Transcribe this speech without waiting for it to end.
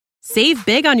Save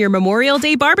big on your Memorial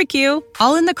Day barbecue,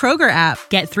 all in the Kroger app.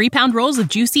 Get 3-pound rolls of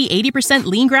juicy 80%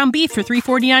 lean ground beef for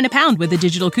 $3.49 a pound with a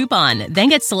digital coupon. Then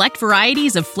get select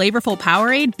varieties of flavorful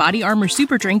Powerade, Body Armor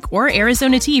Super Drink, or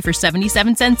Arizona tea for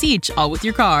 77 cents each, all with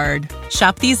your card.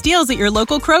 Shop these deals at your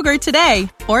local Kroger today,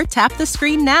 or tap the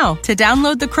screen now to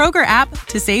download the Kroger app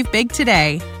to save big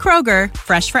today. Kroger,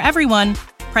 fresh for everyone.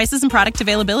 Prices and product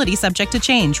availability subject to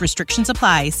change. Restrictions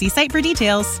apply. See site for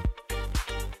details.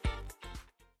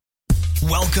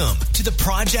 Welcome to the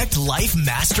Project Life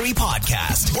Mastery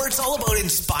Podcast, where it's all about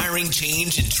inspiring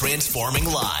change and transforming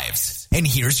lives. And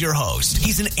here's your host.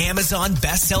 He's an Amazon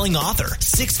best-selling author,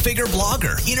 6-figure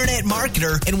blogger, internet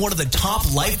marketer, and one of the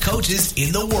top life coaches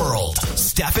in the world,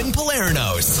 Stefan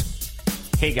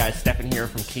Palernos. Hey guys, Stefan here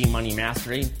from Key Money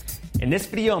Mastery. In this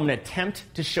video, I'm going to attempt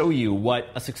to show you what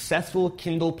a successful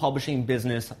Kindle publishing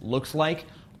business looks like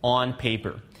on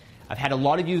paper. I've had a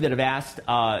lot of you that have asked,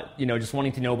 just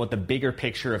wanting to know about the bigger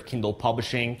picture of Kindle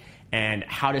publishing and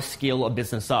how to scale a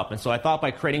business up. And so I thought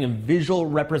by creating a visual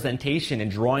representation and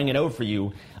drawing it out for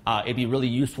you, it'd be really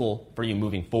useful for you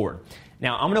moving forward.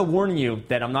 Now, I'm going to warn you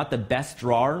that I'm not the best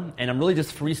drawer, and I'm really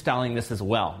just freestyling this as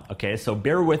well. Okay, so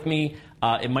bear with me.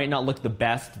 It might not look the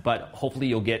best, but hopefully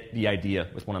you'll get the idea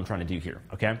with what I'm trying to do here.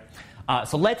 Okay,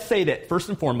 so let's say that first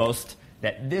and foremost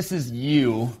that this is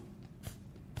you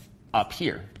up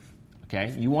here.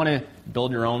 Okay, you want to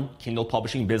build your own Kindle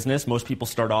publishing business. Most people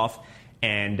start off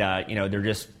and they're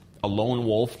just a lone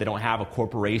wolf. They don't have a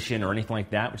corporation or anything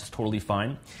like that, which is totally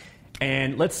fine.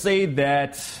 And let's say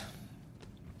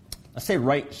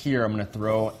right here I'm going to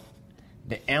throw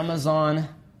the Amazon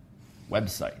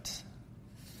website.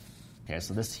 Okay,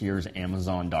 so this here is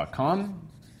Amazon.com.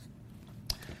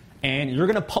 And you're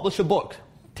going to publish a book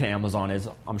to Amazon, as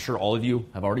I'm sure all of you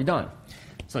have already done.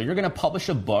 So you're going to publish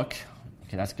a book.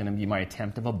 Okay, that's going to be my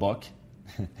attempt of a book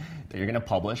that you're going to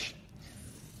publish.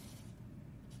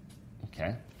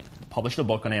 Okay, publish the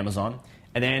book on Amazon.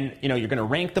 And then, you're going to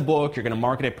rank the book, you're going to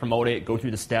market it, promote it, go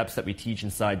through the steps that we teach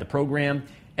inside the program.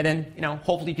 And then,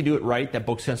 hopefully you can do it right. That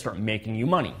book's going to start making you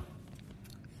money.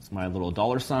 It's my little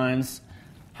dollar signs.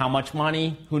 How much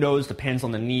money? Who knows? Depends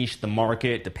on the niche, the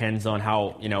market, depends on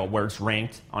how, where it's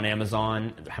ranked on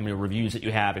Amazon, how many reviews that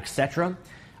you have, etc.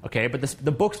 Okay, but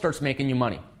the book starts making you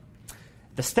money.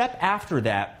 The step after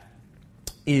that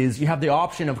is you have the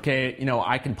option of,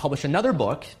 I can publish another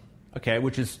book, okay,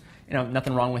 which is,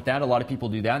 nothing wrong with that. A lot of people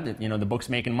do that. The book's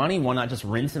making money. Why not just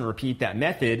rinse and repeat that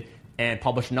method and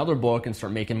publish another book and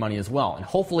start making money as well? And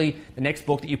hopefully the next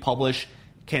book that you publish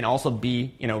can also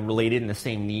be, related in the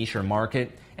same niche or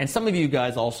market. And some of you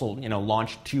guys also,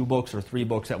 launch 2 books or 3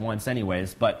 books at once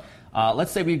anyways. But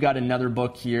let's say we've got another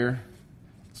book here,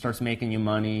 starts making you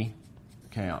money.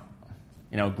 Okay,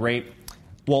 great.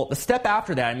 Well, the step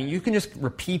after that, you can just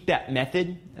repeat that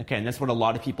method, okay, and that's what a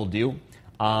lot of people do.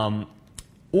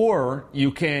 Or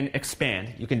you can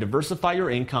expand. You can diversify your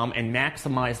income and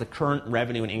maximize the current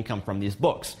revenue and income from these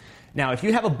books. Now, if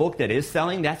you have a book that is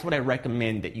selling, that's what I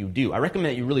recommend that you do. I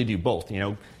recommend that you really do both.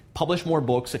 Publish more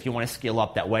books if you want to scale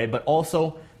up that way, but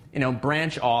also,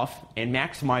 branch off and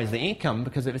maximize the income,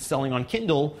 because if it's selling on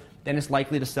Kindle, then it's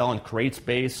likely to sell on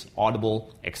CreateSpace,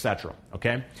 Audible, etc.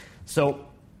 Okay? So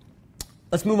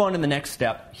let's move on to the next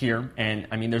step here. And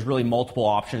there's really multiple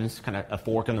options, kind of a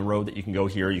fork in the road that you can go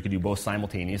here. You can do both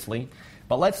simultaneously.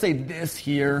 But let's say this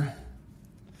here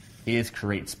is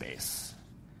CreateSpace.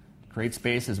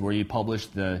 CreateSpace is where you publish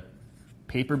the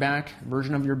paperback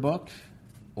version of your book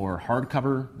or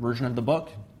hardcover version of the book.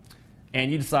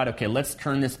 And you decide, okay, let's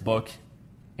turn this book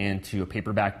into a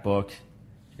paperback book.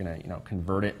 You're going to,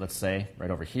 convert it, let's say, right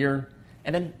over here.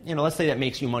 And then, let's say that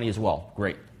makes you money as well.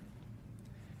 Great.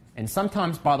 And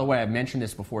sometimes, by the way, I've mentioned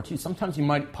this before too, sometimes you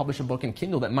might publish a book in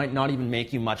Kindle that might not even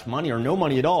make you much money or no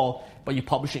money at all, but you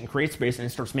publish it in CreateSpace and it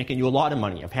starts making you a lot of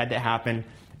money. I've had that happen.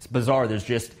 It's bizarre. There's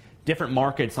just different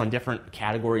markets on different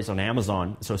categories on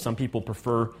Amazon. So some people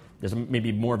prefer, there's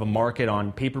maybe more of a market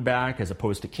on paperback as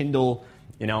opposed to Kindle.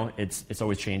 It's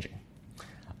always changing.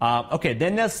 Okay,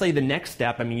 then let's say the next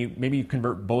step, maybe you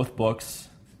convert both books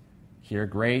here.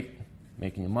 Great.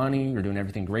 Making you money. You're doing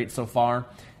everything great so far.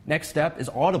 Next step is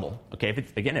Audible. Okay,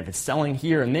 if it's selling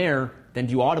here and there, then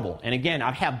do Audible. And again,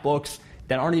 I have books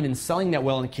that aren't even selling that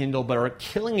well in Kindle, but are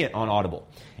killing it on Audible.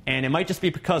 And it might just be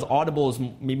because Audible is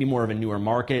maybe more of a newer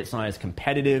market. It's not as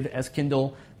competitive as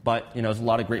Kindle, but there's a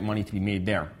lot of great money to be made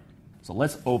there. So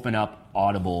let's open up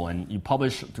Audible, and you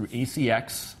publish through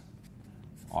ACX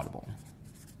Audible.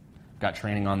 Got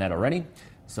training on that already.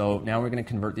 So now we're going to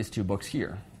convert these 2 books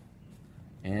here.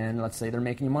 And let's say they're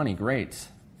making you money. Great.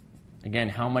 Again,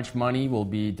 how much money will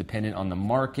be dependent on the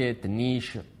market, the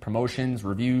niche, promotions,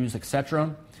 reviews,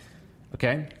 etc.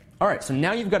 Okay? All right, so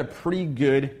now you've got a pretty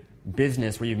good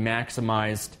business where you've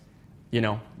maximized,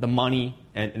 the money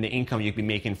and the income you could be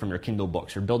making from your Kindle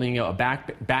books. You're building a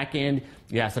back end.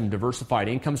 You have some diversified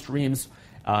income streams.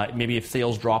 Maybe if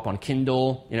sales drop on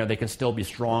Kindle, they can still be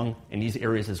strong in these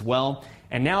areas as well.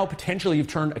 And now potentially you've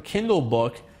turned a Kindle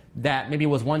book that maybe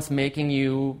was once making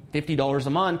you $50 a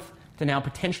month to now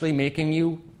potentially making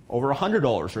you over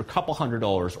 $100 or a couple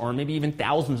 $100 or maybe even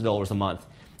thousands of dollars a month,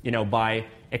 by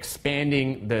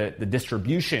expanding the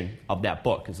distribution of that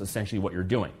book is essentially what you're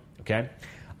doing, okay?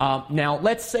 Now,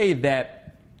 let's say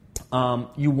that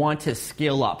you want to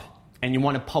scale up and you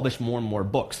want to publish more and more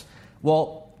books.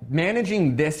 Well,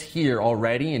 managing this here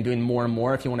already and doing more and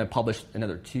more, if you want to publish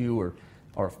another 2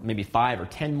 or maybe 5 or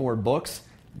 10 more books,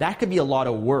 that could be a lot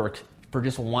of work for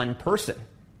just one person,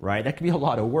 right? That could be a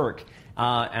lot of work.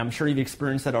 I'm sure you've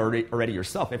experienced that already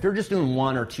yourself. If you're just doing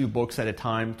 1 or 2 books at a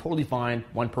time, totally fine.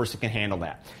 One person can handle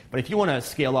that. But if you want to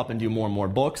scale up and do more and more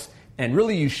books, and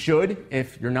really you should,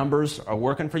 if your numbers are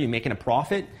working for you, making a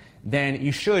profit, then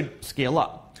you should scale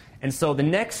up. And so the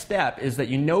next step is that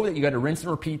you got to rinse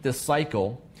and repeat this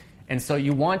cycle. And so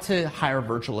you want to hire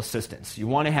virtual assistants. You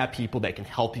want to have people that can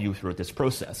help you through this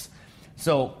process.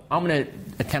 So I'm going to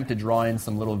attempt to draw in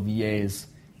some little VAs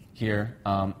here.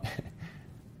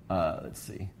 Let's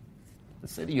see.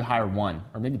 Let's say that you hire 1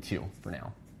 or maybe 2 for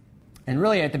now. And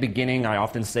really at the beginning, I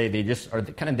often say they just are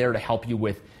kind of there to help you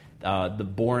with the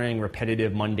boring,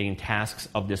 repetitive, mundane tasks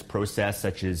of this process,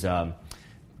 such as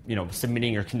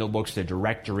submitting your Kindle books to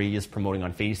directories, promoting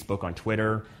on Facebook, on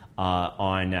Twitter,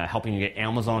 on helping you get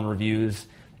Amazon reviews,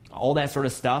 all that sort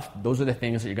of stuff. Those are the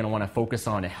things that you're going to want to focus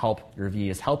on to help your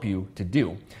VAs help you to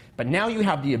do. But now you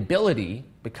have the ability,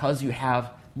 because you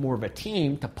have more of a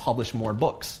team, to publish more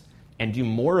books and do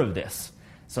more of this.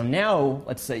 So now,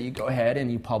 let's say you go ahead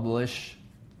and you publish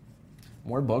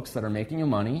more books that are making you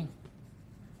money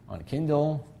on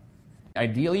Kindle.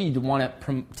 Ideally, you'd want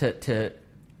to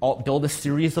build a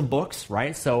series of books,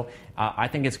 right? So I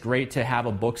think it's great to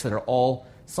have books that are all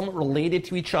somewhat related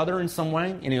to each other in some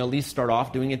way, and at least start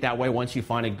off doing it that way. Once you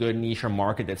find a good niche or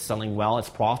market that's selling well, it's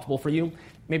profitable for you,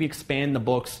 maybe expand the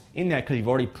books in that, because you've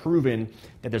already proven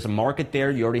that there's a market there.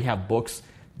 You already have books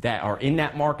that are in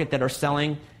that market that are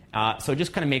selling. So it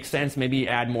just kind of makes sense. Maybe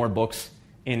add more books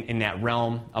in that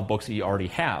realm of books that you already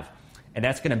have. And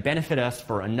that's going to benefit us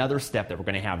for another step that we're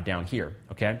going to have down here,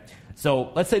 okay?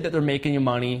 So let's say that they're making you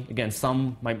money. Again,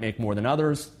 some might make more than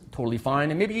others, totally fine.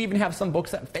 And maybe you even have some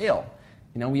books that fail.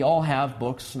 We all have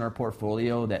books in our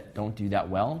portfolio that don't do that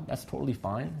well. That's totally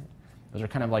fine. Those are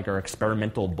kind of like our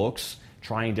experimental books,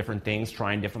 trying different things,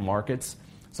 trying different markets.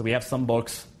 So we have some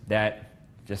books that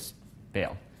just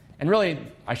fail. And really,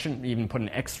 I shouldn't even put an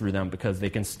X through them, because they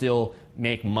can still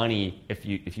make money if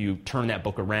you turn that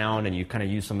book around and you kind of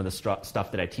use some of the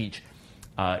stuff that I teach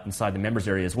inside the members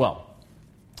area as well.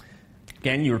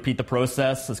 Again, you repeat the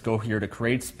process. Let's go here to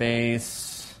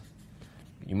CreateSpace.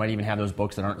 You might even have those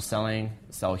books that aren't selling.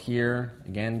 Sell here.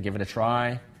 Again, give it a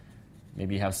try.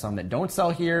 Maybe you have some that don't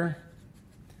sell here.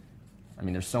 I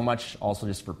mean, there's so much also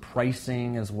just for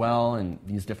pricing as well, and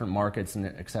these different markets and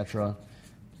et cetera.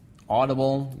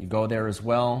 Audible, you go there as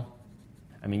well.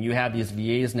 I mean, you have these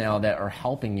VAs now that are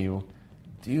helping you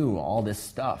do all this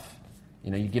stuff.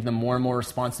 You give them more and more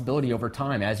responsibility over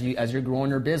time as you're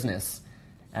growing your business.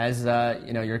 As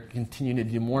you're continuing to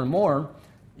do more and more,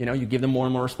 you give them more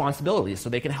and more responsibilities. So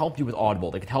they can help you with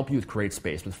Audible. They can help you with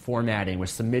CreateSpace, with formatting, with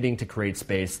submitting to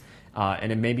CreateSpace. And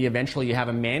then maybe eventually you have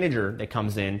a manager that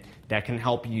comes in that can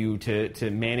help you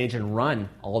to manage and run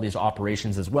all these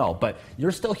operations as well. But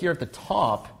you're still here at the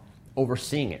top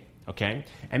overseeing it, okay?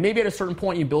 And maybe at a certain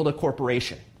point you build a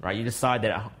corporation, right? You decide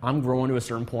that I'm growing to a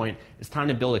certain point. It's time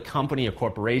to build a company, a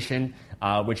corporation,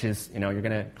 which is, you're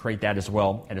going to create that as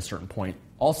well at a certain point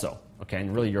also, okay?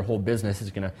 And really your whole business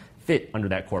is going to fit under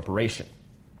that corporation.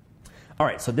 All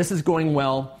right, so this is going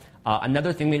well.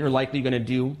 Another thing that you're likely going to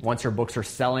do once your books are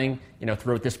selling,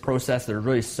 throughout this process, there's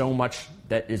really so much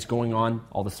that is going on,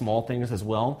 all the small things as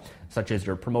well, such as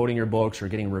you're promoting your books, you're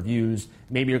getting reviews.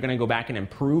 Maybe you're going to go back and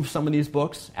improve some of these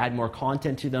books, add more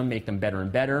content to them, make them better and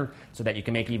better, so that you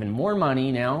can make even more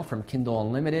money now from Kindle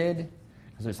Unlimited,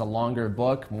 because it's a longer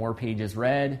book, more pages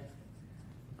read.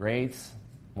 Great.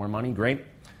 More money, great.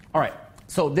 All right,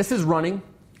 so this is running,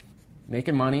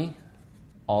 making money,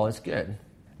 all is good.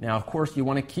 Now, of course, you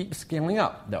want to keep scaling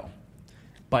up, though.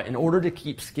 But in order to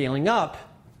keep scaling up,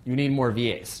 you need more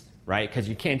VAs, right? Because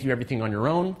you can't do everything on your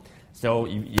own. So,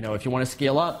 if you want to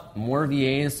scale up, more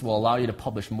VAs will allow you to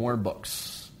publish more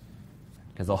books.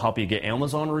 because they'll help you get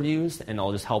Amazon reviews, and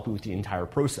they'll just help you with the entire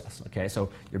process. Okay, so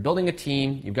you're building a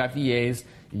team, you've got VAs,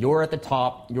 you're at the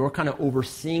top, you're kind of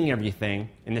overseeing everything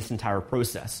in this entire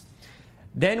process.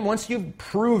 Then once you've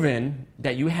proven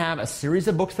that you have a series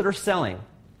of books that are selling,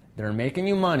 they're making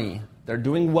you money, they're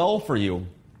doing well for you,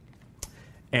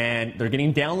 and they're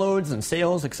getting downloads and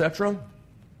sales, etc.,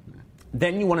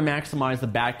 then you want to maximize the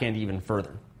back end even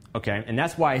further. Okay, and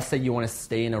that's why I say you want to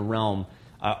stay in a realm,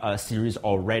 a series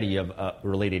already of a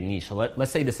related niche. So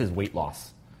let's say this is weight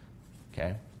loss.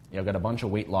 Okay, you've got a bunch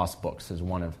of weight loss books as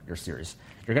one of your series.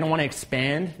 You're going to want to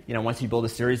expand. Once you build a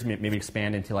series, maybe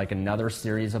expand into like another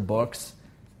series of books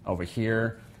over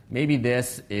here. Maybe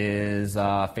this is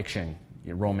fiction,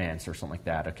 romance, or something like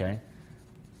that. Okay,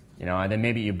 and then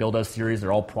maybe you build a series.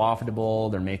 They're all profitable.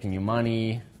 They're making you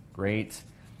money. Great.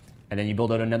 And then you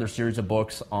build out another series of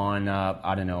books on,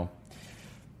 I don't know,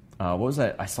 what was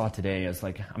that I saw today? It's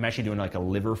like, I'm actually doing like a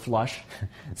liver flush.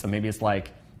 So maybe it's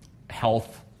like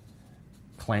health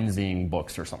cleansing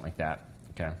books or something like that.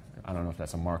 Okay, I don't know if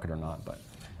that's a market or not, but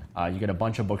you get a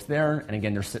bunch of books there, and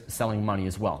again, they're selling money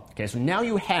as well. Okay, so now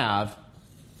you have,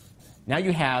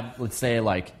 let's say,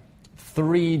 like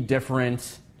 3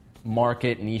 different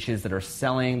market niches that are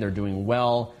selling, they're doing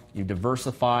well. You've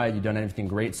diversified, you've done everything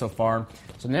great so far.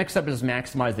 So the next step is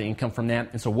maximize the income from that.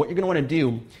 And so what you're going to want to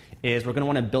do is we're going to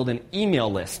want to build an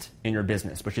email list in your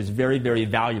business, which is very, very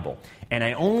valuable. And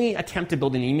I only attempt to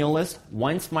build an email list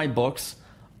once my books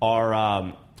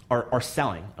are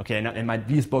selling. Okay, and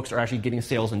these books are actually getting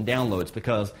sales and downloads,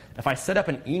 because if I set up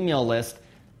an email list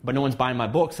but no one's buying my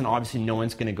books, and obviously no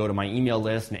one's going to go to my email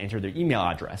list and enter their email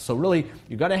address. So really,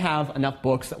 you've got to have enough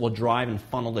books that will drive and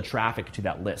funnel the traffic to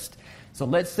that list. So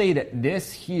let's say that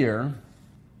this here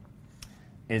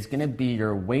is going to be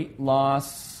your weight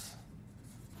loss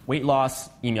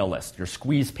email list, your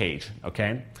squeeze page,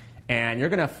 okay? And you're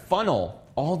going to funnel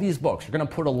all these books. You're going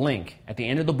to put a link at the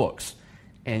end of the books,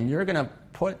 and you're going to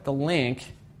put the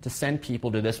link to send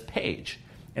people to this page.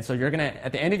 And so you're going to,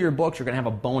 at the end of your books, you're going to have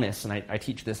a bonus, and I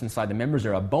teach this inside the members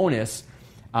there, a bonus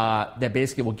that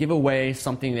basically will give away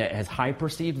something that has high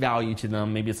perceived value to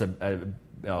them. Maybe it's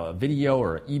a video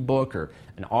or an ebook or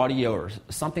an audio or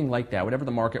something like that, whatever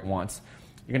the market wants.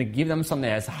 You're going to give them something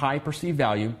that has high perceived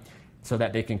value so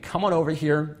that they can come on over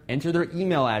here, enter their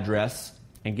email address,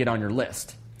 and get on your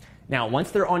list. Now,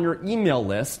 once they're on your email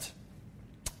list,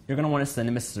 you're going to want to send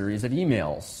them a series of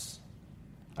emails.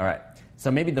 All right. So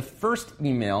maybe the first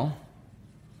email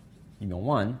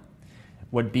 1,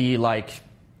 would be like,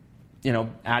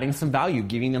 adding some value,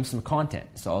 giving them some content.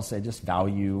 So I'll say just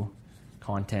value,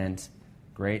 content,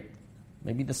 great.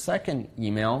 Maybe the second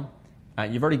email,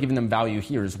 you've already given them value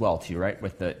here as well too, right?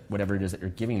 With whatever it is that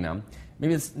you're giving them.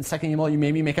 Maybe the second email, you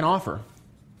maybe make an offer,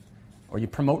 or you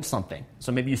promote something.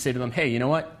 So maybe you say to them, hey, you know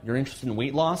what? You're interested in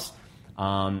weight loss.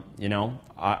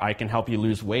 I can help you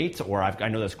lose weight, or I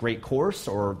know this great course,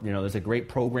 or there's a great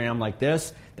program like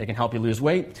this that can help you lose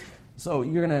weight. So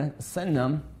you're going to send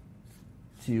them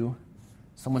to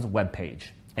someone's web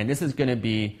page, and this is going to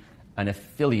be an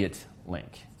affiliate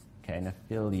link. Okay, an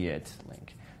affiliate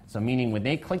link. So meaning when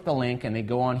they click the link and they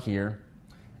go on here,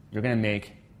 you're going to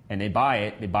make, and they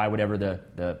buy whatever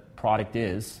the product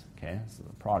is. Okay, so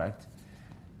the product,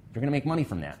 you're going to make money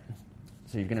from that.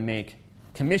 So you're going to make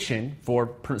commission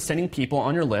for sending people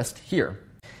on your list here.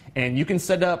 And you can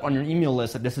set up on your email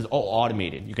list that this is all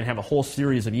automated. You can have a whole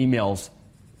series of emails.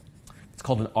 It's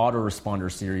called an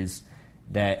autoresponder series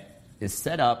that is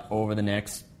set up over the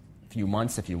next few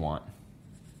months if you want.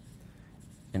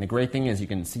 And the great thing is you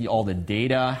can see all the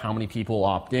data, how many people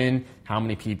opt in, how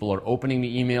many people are opening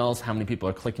the emails, how many people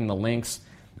are clicking the links,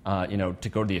 to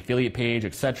go to the affiliate page,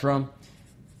 etc.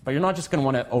 But you're not just going to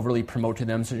want to overly promote to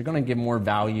them, so you're going to give more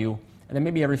value. And then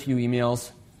maybe every few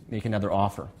emails, make another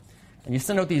offer. And you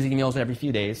send out these emails every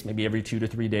few days, maybe every 2 to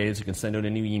 3 days. You can send out a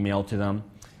new email to them.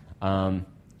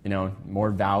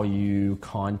 More value,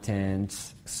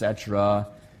 content, etc.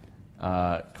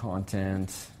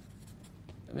 Content.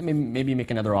 Maybe make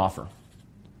another offer.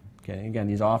 Okay. Again,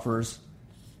 these offers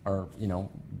are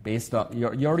based on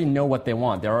you already know what they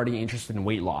want. They're already interested in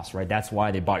weight loss, right? That's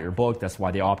why they bought your book. That's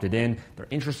why they opted in. They're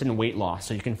interested in weight loss.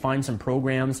 So you can find some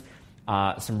programs,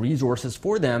 some resources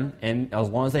for them, and as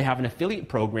long as they have an affiliate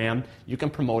program, you can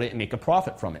promote it and make a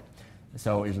profit from it.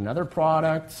 So here's another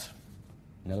product.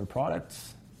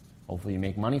 Hopefully you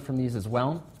make money from these as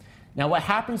well. Now what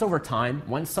happens over time,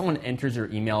 once someone enters your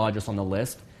email address on the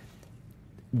list,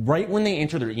 right when they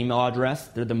enter their email address,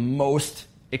 they're the most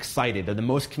excited, they're the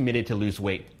most committed to lose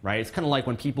weight, right? It's kind of like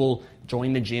when people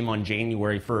join the gym on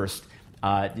January 1st,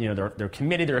 they're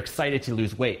committed, they're excited to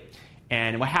lose weight.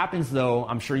 And what happens, though,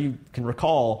 I'm sure you can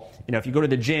recall, if you go to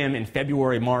the gym in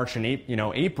February, March, and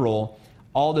April,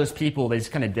 all those people, they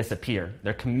just kind of disappear.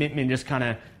 Their commitment just kind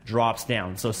of drops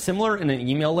down. So similar in an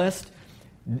email list,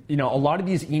 a lot of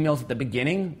these emails at the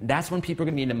beginning, that's when people are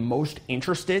going to be the most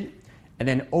interested. And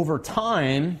then over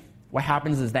time, what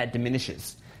happens is that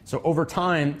diminishes. So over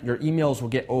time, your emails will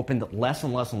get opened less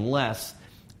and less and less.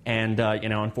 And,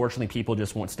 unfortunately, people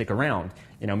just won't stick around.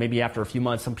 Maybe after a few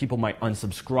months, some people might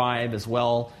unsubscribe as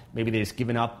well. Maybe they've just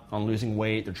given up on losing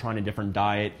weight. They're trying a different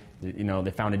diet.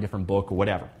 They found a different book or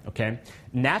whatever, okay?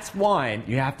 And that's why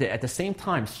you have to, at the same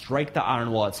time, strike the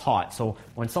iron while it's hot. So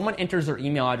when someone enters their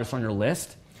email address on your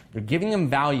list, you're giving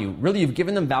them value. Really, you've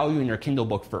given them value in your Kindle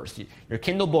book first. Your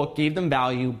Kindle book gave them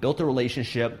value, built a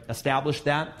relationship, established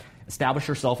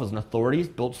yourself as an authority,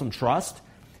 built some trust.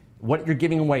 What you're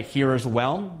giving away here as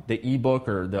well, the ebook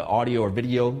or the audio or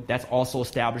video, that's also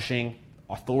establishing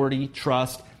authority,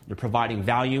 trust. You're providing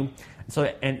value.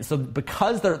 So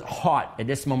because they're hot at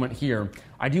this moment here,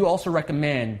 I do also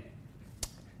recommend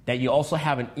that you also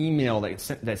have an email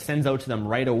that sends out to them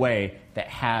right away that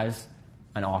has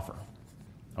an offer.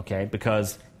 Okay,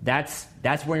 because that's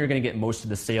where you're going to get most of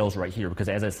the sales right here. Because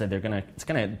as I said, it's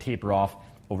going to taper off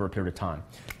over a period of time.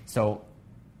 So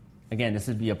again, this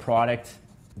would be a product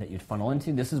that you'd funnel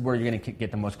into. This is where you're going to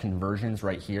get the most conversions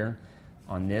right here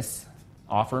on this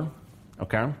offer.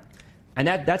 Okay, and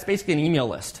that's basically an email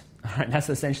list. All right, that's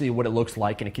essentially what it looks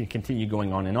like, and it can continue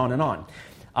going on and on and on.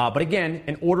 But again,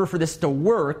 in order for this to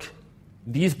work,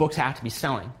 these books have to be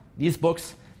selling. These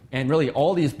books, and really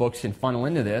all these books, can funnel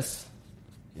into this.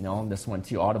 This one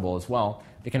too, Audible as well.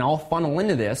 They can all funnel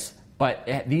into this, but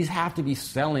these have to be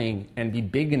selling and be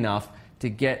big enough to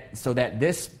get so that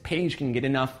this page can get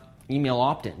enough email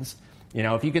opt-ins.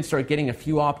 If you can start getting a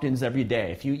few opt-ins every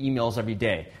day, a few emails every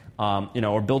day,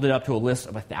 or build it up to a list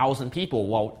of 1,000 people,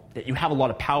 well, you have a lot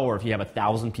of power if you have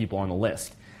 1,000 people on the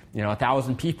list.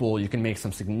 1,000 people, you can make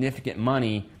some significant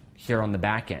money here on the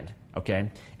back end.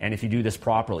 Okay, and if you do this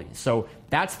properly. So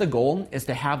that's the goal, is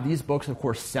to have these books, of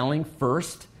course, selling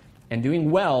first and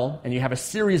doing well, and you have a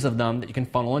series of them that you can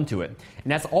funnel into it. And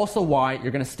that's also why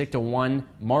you're going to stick to one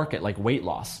market like weight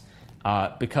loss,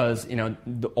 because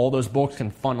all those books can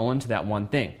funnel into that one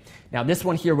thing. Now this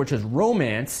one here, which is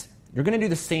romance, you're going to do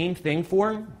the same thing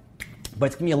for, but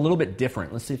it's going to be a little bit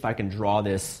different. Let's see if I can draw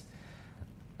this.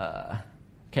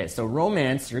 Okay, so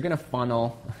romance, you're going to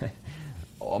funnel...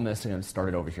 I'm just going to start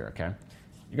it over here, okay?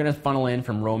 You're going to funnel in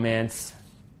from romance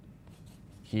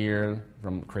here,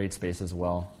 from CreateSpace as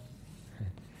well.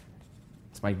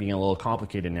 This might be a little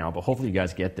complicated now, but hopefully you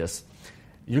guys get this.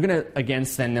 You're going to, again,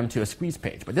 send them to a squeeze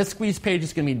page. But this squeeze page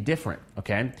is going to be different,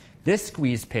 okay? This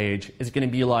squeeze page is going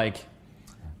to be like,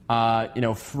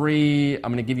 free, I'm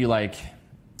going to give you like,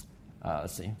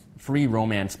 free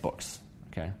romance books,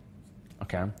 okay?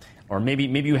 Okay. Or maybe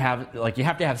you have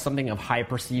to have something of high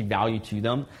perceived value to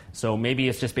them. So maybe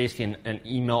it's just basically an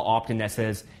email opt-in that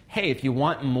says, hey, if you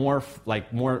want more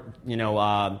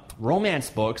romance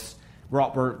books,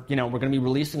 we're going to be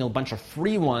releasing a bunch of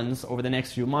free ones over the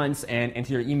next few months, and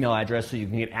into your email address so you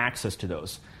can get access to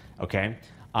those. Okay.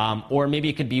 Or maybe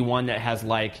it could be one that has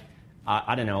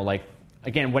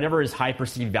again, whatever is high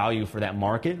perceived value for that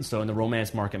market. So in the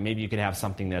romance market, maybe you could have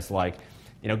something that's like,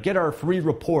 get our free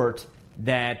report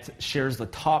that shares the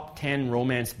top 10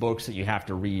 romance books that you have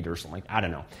to read or something. I don't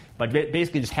know. But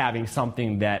basically just having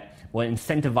something that will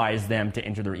incentivize them to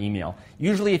enter their email.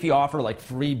 Usually if you offer like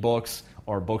free books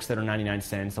or books that are 99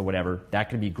 cents or whatever, that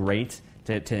could be great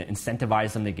to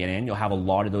incentivize them to get in. You'll have a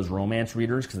lot of those romance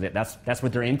readers because that's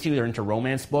what they're into. They're into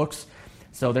romance books.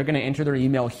 So they're going to enter their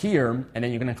email here, and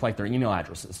then you're going to collect their email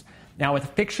addresses. Now with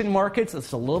fiction markets,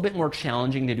 it's a little bit more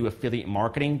challenging to do affiliate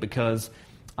marketing because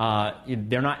they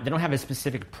don't have a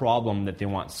specific problem that they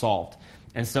want solved.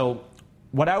 And so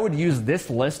what I would use this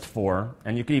list for,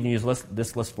 and you could even use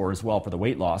this list for as well for the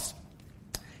weight loss,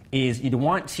 is you'd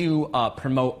want to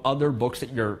promote other books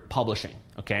that you're publishing.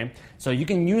 Okay, so you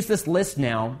can use this list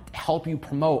now to help you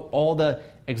promote all the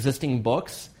existing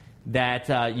books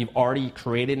that you've already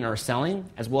created and are selling,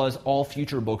 as well as all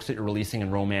future books that you're releasing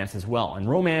in romance as well. And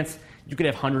romance, you could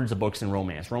have hundreds of books in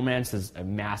romance. Romance is a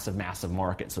massive, massive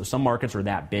market. So some markets are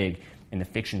that big in the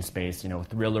fiction space,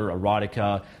 thriller,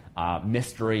 erotica,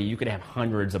 mystery. You could have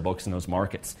hundreds of books in those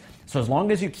markets. So as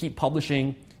long as you keep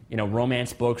publishing,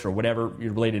 romance books or whatever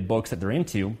related books that they're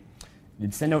into,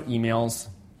 you'd send out emails,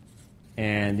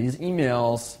 and these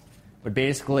emails would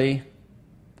basically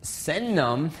send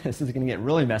them, this is going to get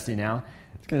really messy now,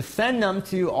 it's going to send them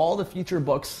to all the future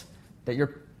books that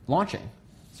you're launching.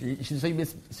 So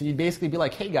you'd basically be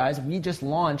like, hey guys, we just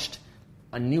launched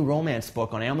a new romance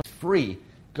book on Amazon free.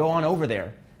 go on over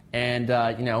there. And,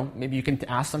 maybe you can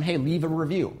ask them, hey, leave a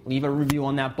review. Leave a review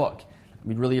on that book.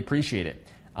 We'd really appreciate it.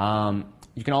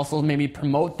 You can also maybe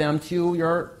promote them to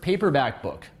your paperback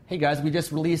book. Hey, guys, we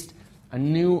just released a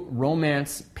new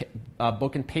romance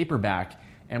book in paperback,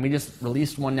 and we just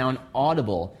released one now in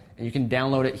Audible, and you can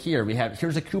download it here.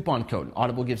 Here's a coupon code.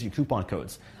 Audible gives you coupon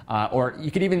codes. Or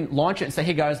you could even launch it and say,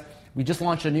 hey, guys, we just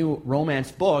launched a new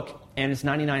romance book, and it's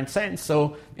 99 cents.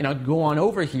 So, go on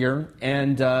over here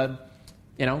and go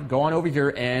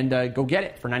get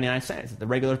it for 99 cents. The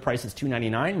regular price is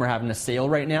 $2.99. We're having a sale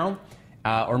right now.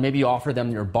 Or maybe you offer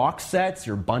them your box sets,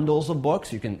 your bundles of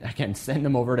books. You can, again, send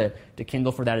them over to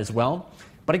Kindle for that as well.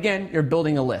 But again, you're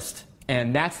building a list.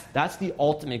 And that's the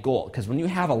ultimate goal. Because when you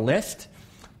have a list,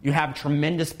 you have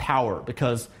tremendous power.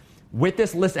 Because with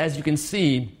this list, as you can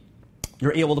see,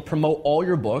 you're able to promote all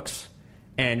your books.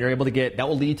 And you're able to that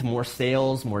will lead to more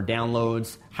sales, more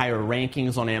downloads, higher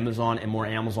rankings on Amazon, and more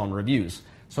Amazon reviews.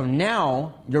 So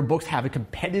now your books have a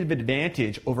competitive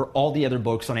advantage over all the other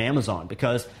books on Amazon,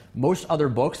 because most other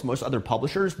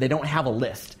publishers, they don't have a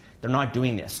list. They're not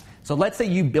doing this. So let's say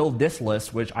you build this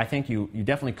list, which I think you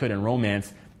definitely could in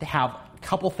romance, to have a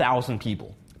couple thousand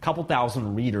people, a couple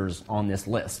thousand readers on this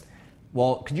list.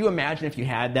 Well, could you imagine if you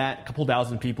had that, a couple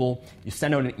thousand people, you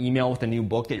send out an email with a new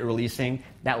book that you're releasing,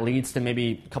 that leads to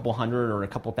maybe a couple hundred or a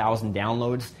couple thousand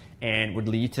downloads and would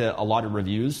lead to a lot of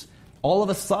reviews? All of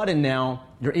a sudden now,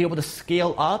 you're able to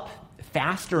scale up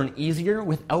faster and easier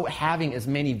without having as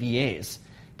many VAs,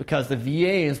 because the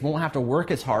VAs won't have to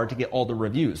work as hard to get all the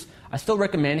reviews. I still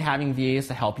recommend having VAs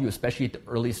to help you, especially at the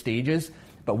early stages.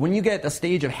 But when you get at the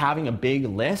stage of having a big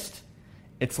list,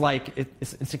 it's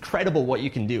incredible what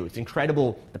you can do. It's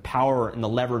incredible the power and the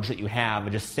leverage that you have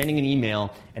of just sending an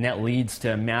email, and that leads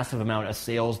to a massive amount of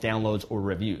sales, downloads, or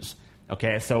reviews.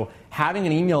 Okay, so having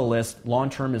an email list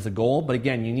long-term is a goal, but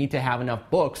again, you need to have enough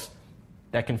books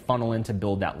that can funnel in to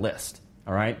build that list.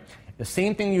 All right, the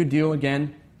same thing you do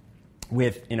again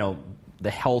with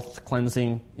the health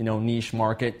cleansing niche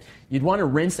market. You'd want to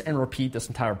rinse and repeat this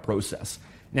entire process.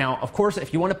 Now, of course,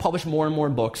 if you want to publish more and more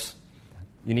books,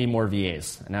 you need more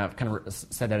VAs, and I've kind of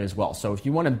said that as well. So if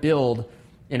you want to build,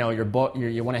 your book,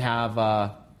 you want to have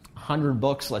 100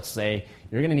 books, let's say,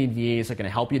 you're going to need VAs that are going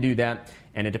to help you do that,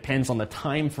 and it depends on the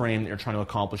time frame that you're trying to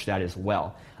accomplish that as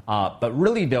well. But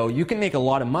really, though, you can make a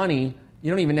lot of money.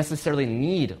 You don't even necessarily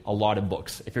need a lot of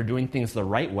books if you're doing things the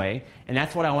right way, and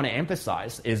that's what I want to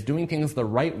emphasize, is doing things the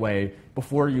right way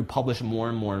before you publish more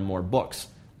and more and more books.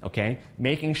 Okay,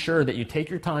 making sure that you take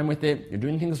your time with it, you're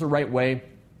doing things the right way.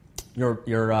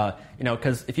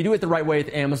 Because if you do it the right way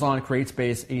with Amazon,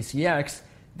 CreateSpace, ACX,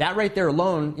 that right there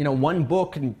alone, one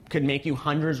book could make you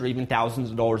hundreds or even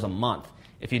thousands of dollars a month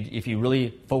if you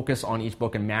really focus on each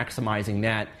book and maximizing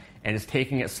that, and it's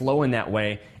taking it slow in that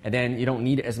way, and then you don't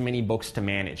need as many books to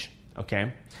manage.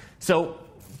 Okay, so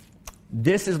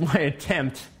this is my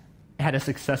attempt at a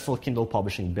successful Kindle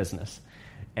publishing business,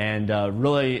 and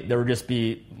really there would just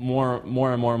be more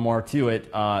and more to it.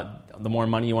 The more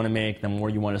money you want to make, the more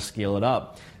you want to scale it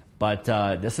up. But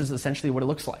this is essentially what it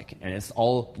looks like. And it's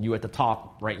all you at the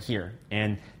top right here.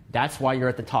 And that's why you're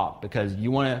at the top, because you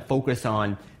want to focus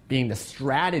on being the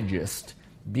strategist,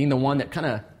 being the one that kind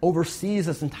of oversees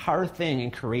this entire thing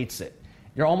and creates it.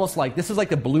 You're almost like, this is like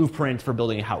the blueprint for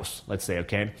building a house, let's say,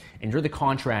 okay? And you're the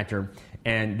contractor.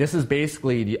 And this is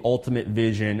basically the ultimate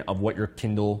vision of what your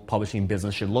Kindle publishing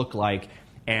business should look like.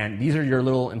 And these are your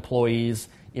little employees.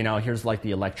 Here's like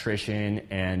the electrician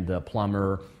and the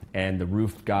plumber and the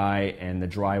roof guy and the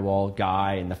drywall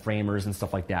guy and the framers and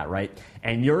stuff like that, right?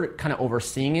 And you're kind of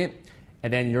overseeing it,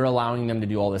 and then you're allowing them to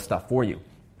do all this stuff for you.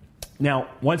 Now,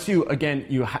 once you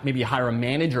maybe hire a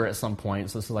manager at some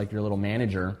point, so this is like your little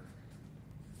manager,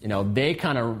 they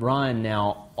kind of run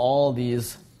now all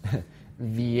these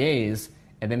VAs,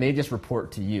 and then they just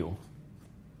report to you,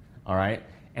 all right?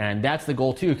 And that's the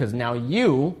goal too, because now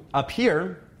you, up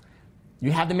here,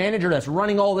 you have the manager that's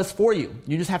running all this for you.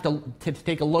 You just have to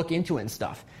take a look into it and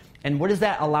stuff. And what does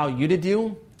that allow you to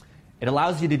do? It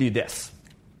allows you to do this.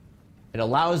 It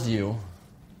allows you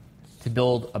to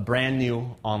build a brand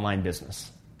new online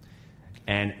business.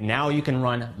 And now you can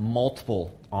run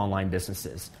multiple online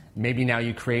businesses. Maybe now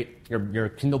you create, your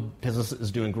Kindle business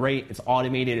is doing great, it's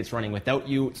automated, it's running without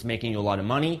you, it's making you a lot of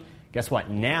money. Guess what?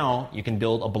 Now you can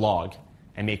build a blog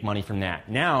and make money from that.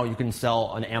 Now you can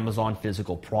sell an Amazon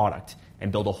physical product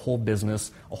and build a whole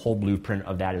business, a whole blueprint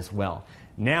of that as well.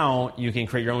 Now you can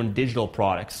create your own digital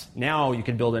products. Now you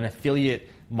can build an affiliate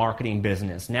marketing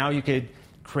business. Now you could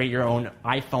create your own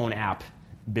iPhone app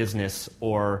business,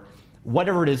 or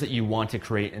whatever it is that you want to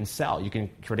create and sell. You can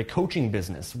create a coaching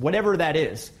business, whatever that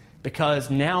is. because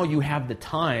now you have the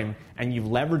time and you've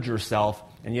leveraged yourself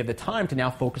and you have the time to now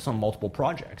focus on multiple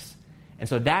projects. And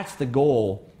so that's the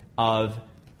goal of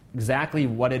exactly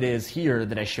what it is here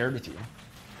that I shared with you.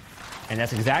 And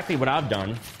that's exactly what I've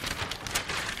done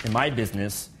in my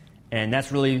business, and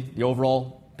that's really the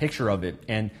overall picture of it.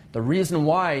 And the reason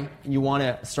why you want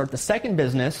to start the second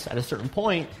business at a certain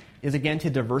point is, again, to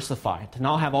diversify, to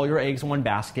not have all your eggs in one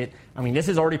basket. I mean, this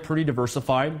is already pretty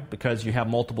diversified because you have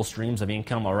multiple streams of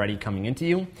income already coming into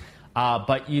you.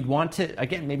 But you'd want to,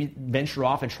 again, maybe venture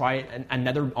off and try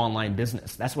another online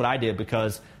business. That's what I did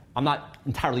because I'm not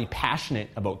entirely passionate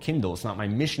about Kindle. It's not my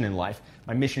mission in life.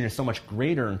 My mission is so much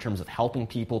greater in terms of helping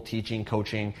people, teaching,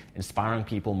 coaching, inspiring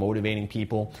people, motivating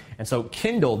people. And so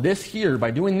Kindle, this here,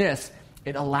 by doing this,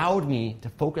 it allowed me to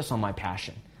focus on my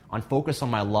passion, focus on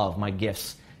my love, my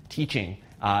gifts, teaching,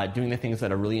 doing the things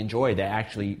that I really enjoy that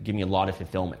actually give me a lot of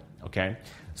fulfillment, okay?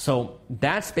 So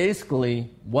that's basically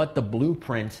what the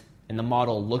blueprint and the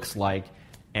model looks like.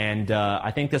 And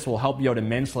I think this will help you out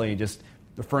immensely, just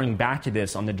referring back to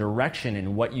this on the direction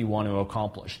and what you want to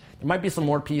accomplish. There might be some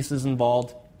more pieces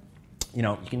involved. You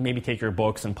know, you can maybe take your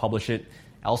books and publish it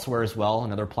elsewhere as well,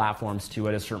 and other platforms too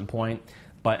at a certain point.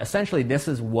 But essentially, this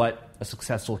is what a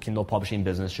successful Kindle publishing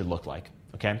business should look like,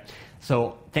 okay?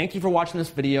 So thank you for watching this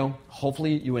video.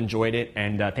 Hopefully you enjoyed it,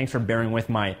 and thanks for bearing with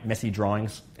my messy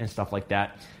drawings and stuff like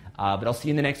that. But I'll see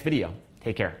you in the next video.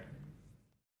 Take care.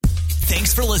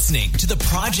 Thanks for listening to the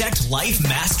Project Life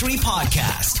Mastery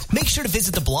Podcast. Make sure to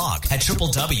visit the blog at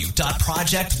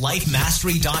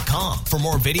www.projectlifemastery.com for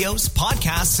more videos,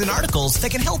 podcasts, and articles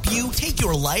that can help you take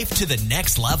your life to the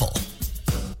next level.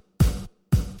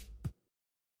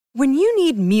 When you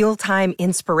need mealtime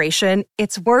inspiration,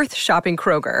 it's worth shopping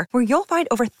Kroger, where you'll find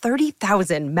over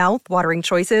 30,000 mouth-watering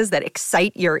choices that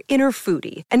excite your inner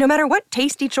foodie. And no matter what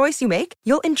tasty choice you make,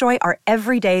 you'll enjoy our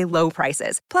everyday low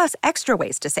prices, plus extra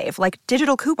ways to save, like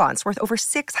digital coupons worth over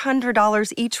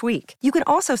 $600 each week. You can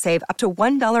also save up to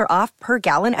 $1 off per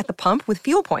gallon at the pump with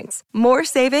fuel points. More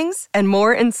savings and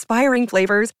more inspiring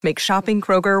flavors make shopping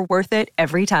Kroger worth it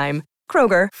every time.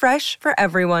 Kroger, fresh for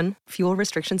everyone. Fuel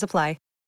restrictions apply.